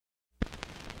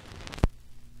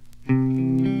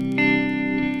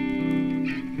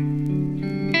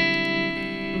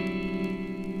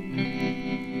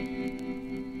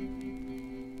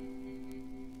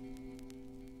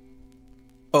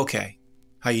Okay,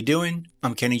 how you doing?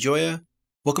 I'm Kenny Joya.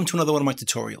 Welcome to another one of my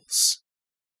tutorials.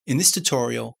 In this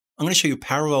tutorial, I'm going to show you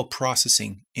parallel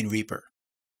processing in REAPER.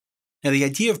 Now the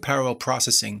idea of parallel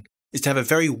processing is to have a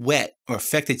very wet or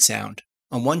affected sound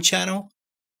on one channel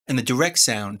and the direct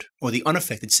sound or the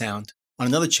unaffected sound on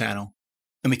another channel,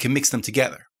 and we can mix them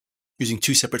together using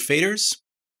two separate faders.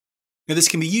 Now this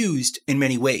can be used in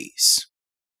many ways.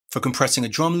 For compressing a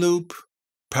drum loop,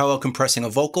 parallel compressing a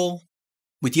vocal,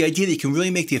 with the idea that you can really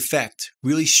make the effect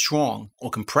really strong or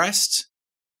compressed,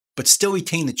 but still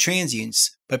retain the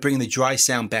transients by bringing the dry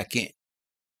sound back in.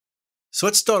 So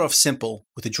let's start off simple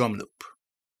with a drum loop.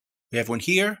 We have one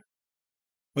here.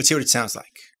 Let's hear what it sounds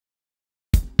like.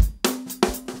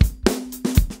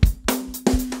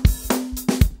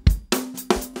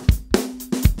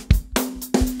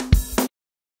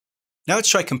 Now let's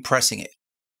try compressing it.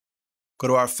 Go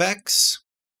to our effects,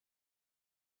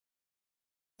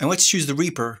 and let's choose the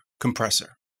REAPER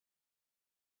compressor.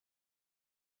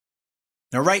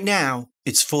 Now right now,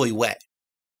 it's fully wet.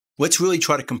 Let's really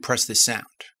try to compress this sound.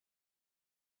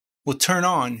 We'll turn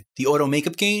on the auto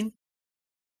makeup gain,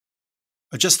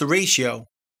 adjust the ratio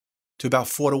to about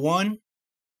 4:1,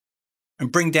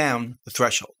 and bring down the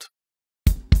threshold.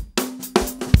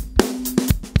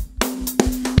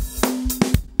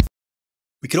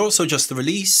 We could also adjust the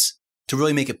release to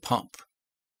really make it pump.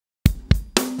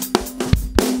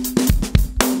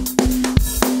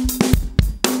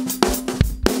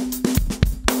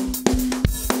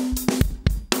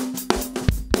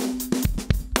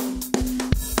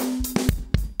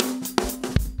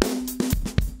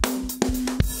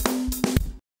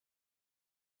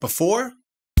 Before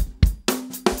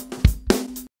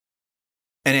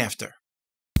and after.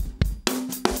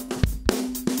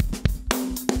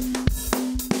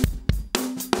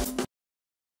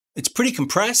 It's pretty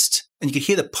compressed, and you can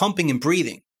hear the pumping and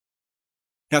breathing.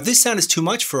 Now, if this sound is too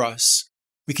much for us,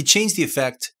 we could change the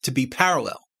effect to be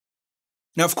parallel.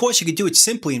 Now, of course, you could do it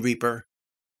simply in REAPER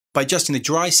by adjusting the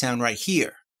dry sound right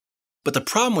here. But the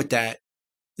problem with that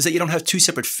is that you don't have two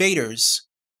separate faders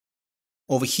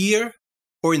over here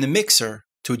or in the mixer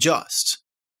to adjust.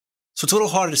 So it's a little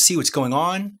harder to see what's going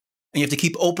on, and you have to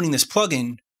keep opening this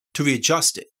plugin to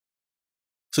readjust it.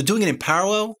 So doing it in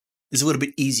parallel is a little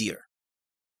bit easier.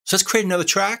 So let's create another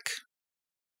track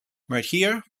right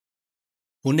here.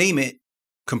 We'll name it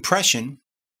Compression.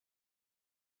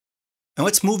 And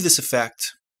let's move this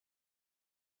effect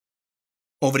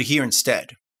over to here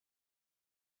instead.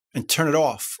 And turn it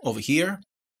off over here.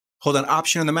 Hold down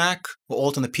Option on the Mac or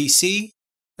Alt on the PC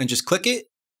and just click it.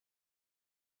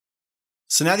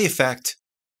 So now the effect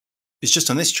is just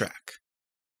on this track.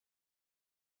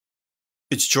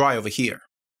 It's dry over here.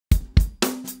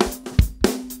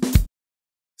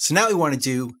 So now what we want to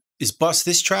do is bus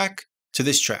this track to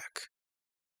this track.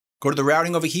 Go to the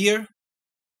routing over here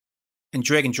and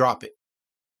drag and drop it.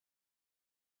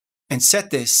 And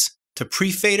set this to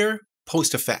pre-fader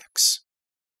post effects.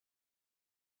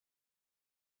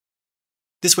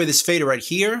 This way this fader right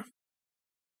here,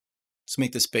 let's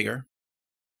make this bigger.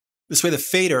 This way the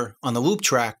fader on the loop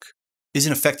track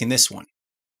isn't affecting this one.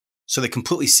 So they're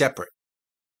completely separate.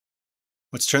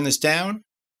 Let's turn this down.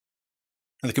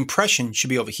 And the compression should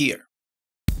be over here.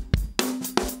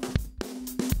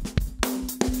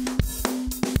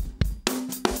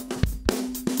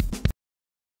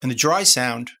 And the dry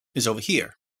sound is over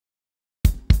here.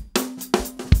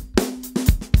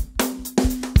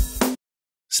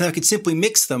 So now we can simply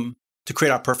mix them to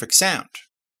create our perfect sound.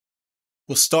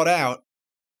 We'll start out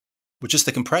with just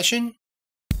the compression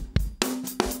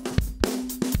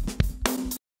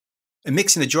and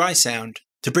mixing the dry sound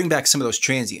to bring back some of those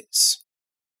transients.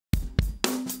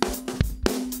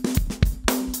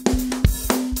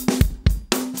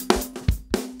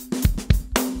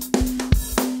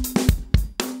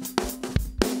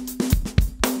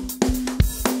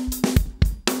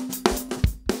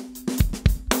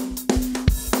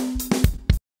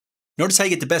 Notice how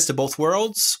you get the best of both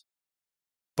worlds.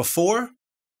 Before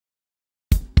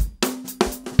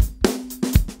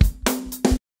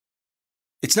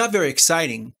it's not very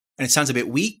exciting and it sounds a bit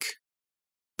weak,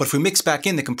 but if we mix back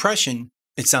in the compression,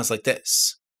 it sounds like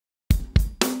this.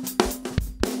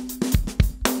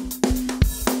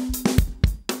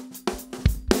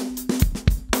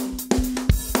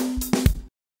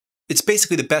 It's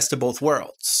basically the best of both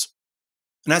worlds.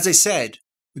 And as I said,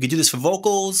 we could do this for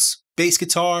vocals, bass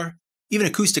guitar, even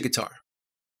acoustic guitar.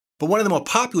 But one of the more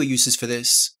popular uses for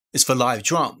this is for live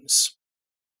drums.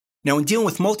 Now, when dealing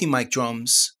with multi-mic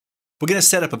drums, we're going to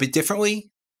set up a bit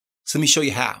differently, so let me show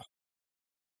you how.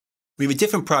 We have a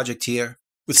different project here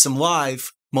with some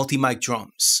live multi-mic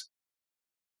drums.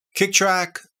 Kick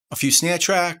track, a few snare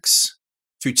tracks,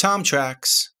 a few tom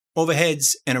tracks,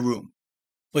 overheads, and a room.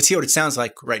 Let's hear what it sounds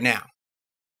like right now.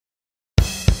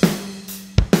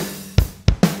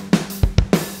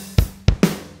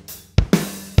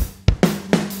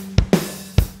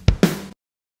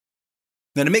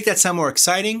 Now to make that sound more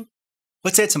exciting,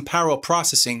 let's add some parallel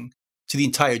processing to the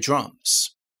entire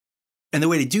drums. And the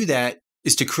way to do that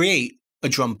is to create a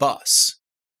drum bus.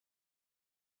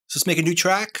 So let's make a new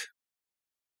track,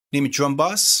 name it drum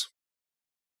bus,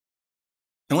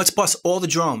 and let's bus all the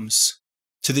drums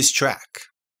to this track.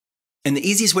 And the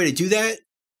easiest way to do that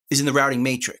is in the routing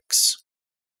matrix.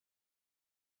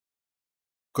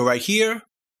 Go right here,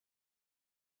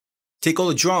 take all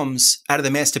the drums out of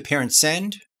the master parent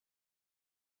send,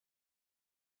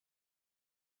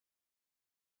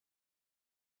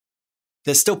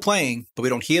 they're still playing, but we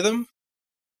don't hear them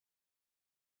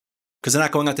because they're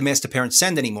not going out the master parent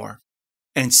send anymore.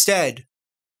 And instead,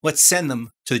 let's send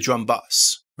them to the drum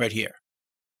bus right here.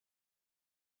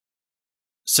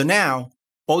 So now,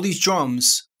 all these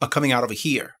drums are coming out over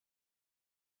here.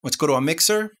 Let's go to our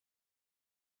mixer.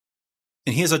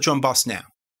 And here's our drum bus now.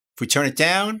 If we turn it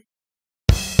down,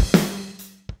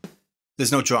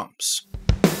 there's no drums.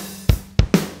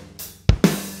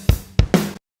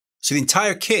 So the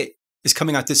entire kit is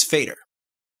coming out this fader.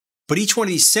 But each one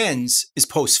of these sends is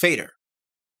post fader.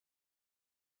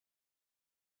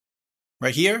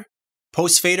 Right here,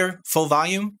 post fader, full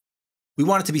volume, we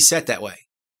want it to be set that way.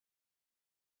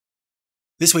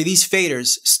 This way these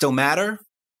faders still matter,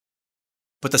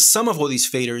 but the sum of all these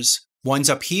faders winds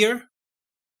up here,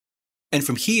 and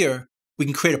from here, we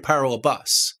can create a parallel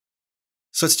bus.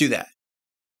 So let's do that.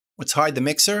 Let's hide the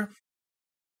mixer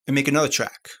and make another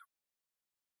track.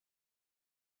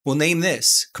 We'll name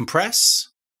this compress,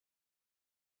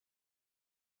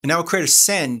 and now we'll create a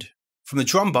send from the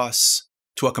drum bus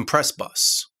to a compress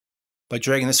bus by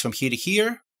dragging this from here to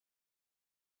here.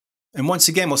 And once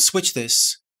again, we'll switch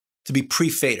this to be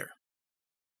pre-fader.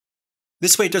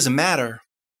 This way it doesn't matter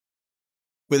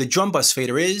where the drum bus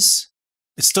fader is,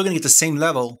 it's still going to get the same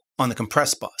level on the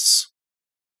compress bus.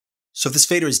 So if this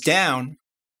fader is down,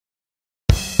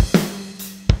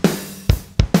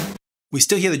 we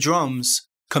still hear the drums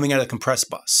coming out of the compress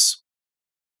bus.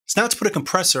 So now let's put a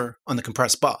compressor on the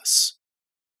compress bus.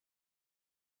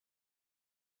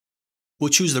 We'll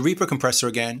choose the REAPER compressor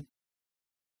again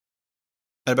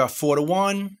at about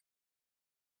 4:1.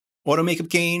 Auto makeup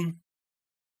gain,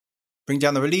 bring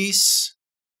down the release,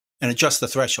 and adjust the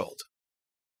threshold.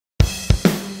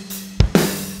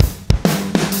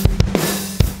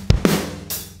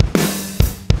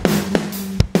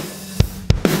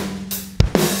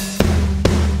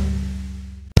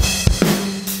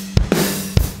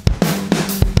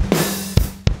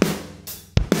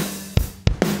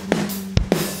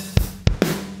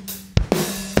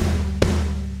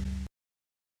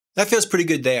 That feels pretty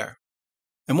good there.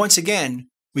 And once again,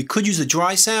 we could use the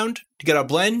dry sound to get our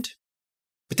blend,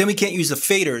 but then we can't use the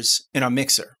faders in our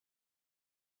mixer.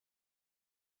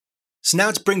 So now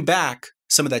let's bring back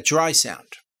some of that dry sound.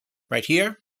 Right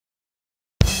here.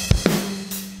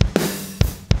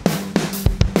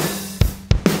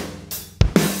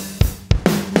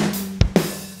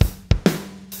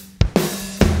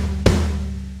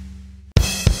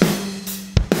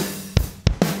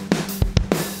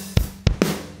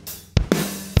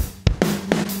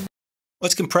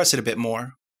 Let's compress it a bit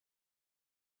more,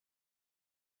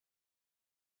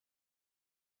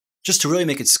 just to really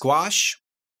make it squash.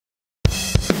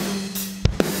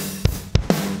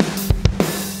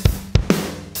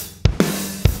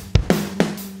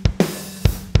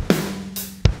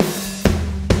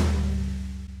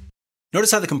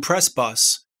 Notice how the compress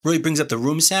bus really brings up the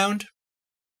room sound.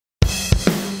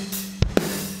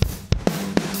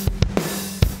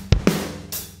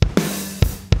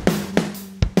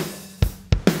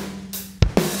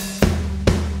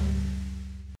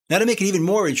 Now to make it even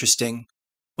more interesting,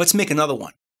 let's make another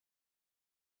one.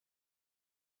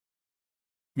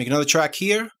 Make another track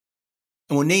here,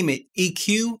 and we'll name it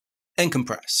EQ and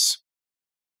compress.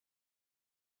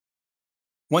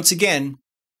 Once again,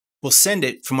 we'll send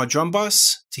it from our drum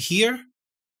bus to here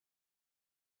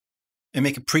and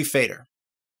make a pre-fader.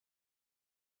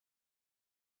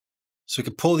 So we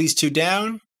can pull these two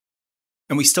down,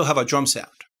 and we still have our drum sound.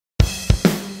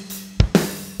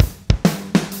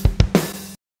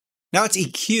 Now let's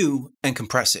EQ and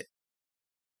compress it.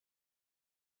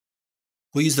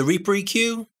 We'll use the REAPER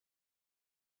EQ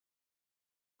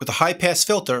with a high-pass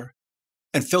filter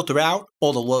and filter out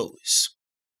all the lows.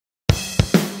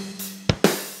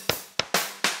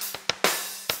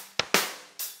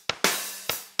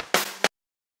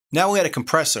 Now we'll add a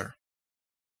compressor.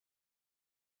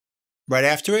 Right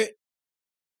after it,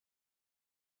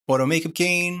 auto makeup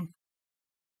gain,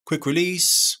 quick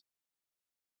release,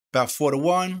 about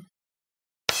 4:1.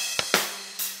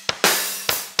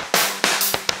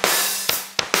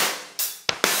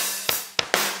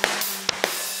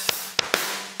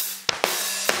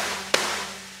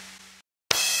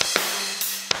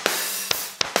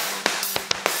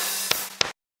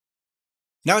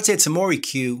 Now let's add some more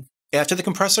EQ after the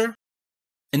compressor,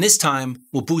 and this time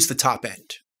we'll boost the top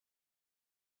end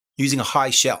using a high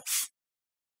shelf.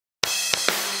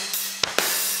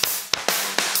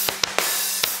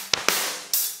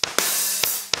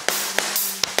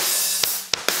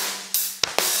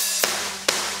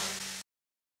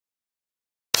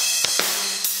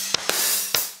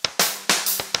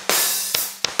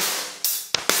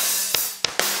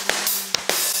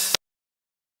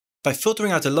 By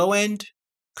filtering out the low end,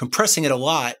 compressing it a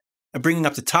lot, and bringing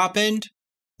up the top end,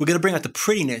 we're going to bring out the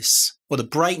prettiness or the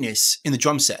brightness in the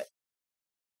drum set.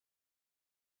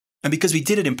 And because we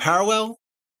did it in parallel,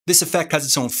 this effect has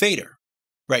its own fader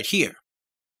right here.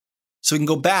 So we can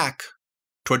go back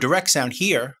to our direct sound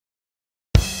here,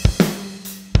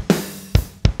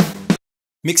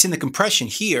 mix in the compression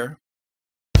here,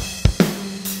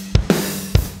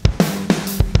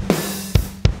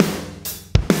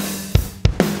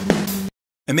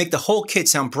 and make the whole kit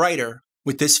sound brighter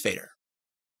with this fader.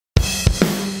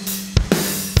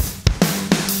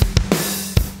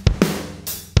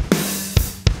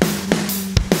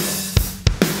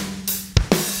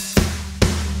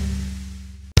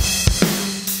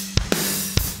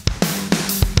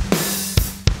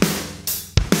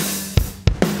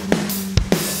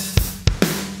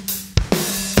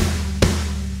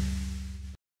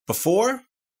 Before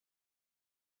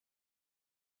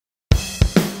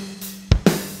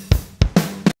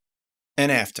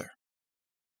and after.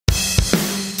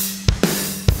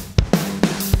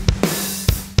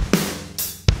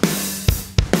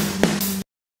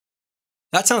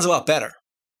 That sounds a lot better.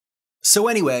 So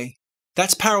anyway,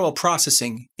 that's parallel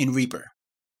processing in Reaper.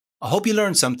 I hope you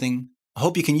learned something, I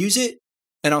hope you can use it,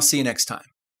 and I'll see you next time.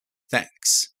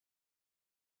 Thanks.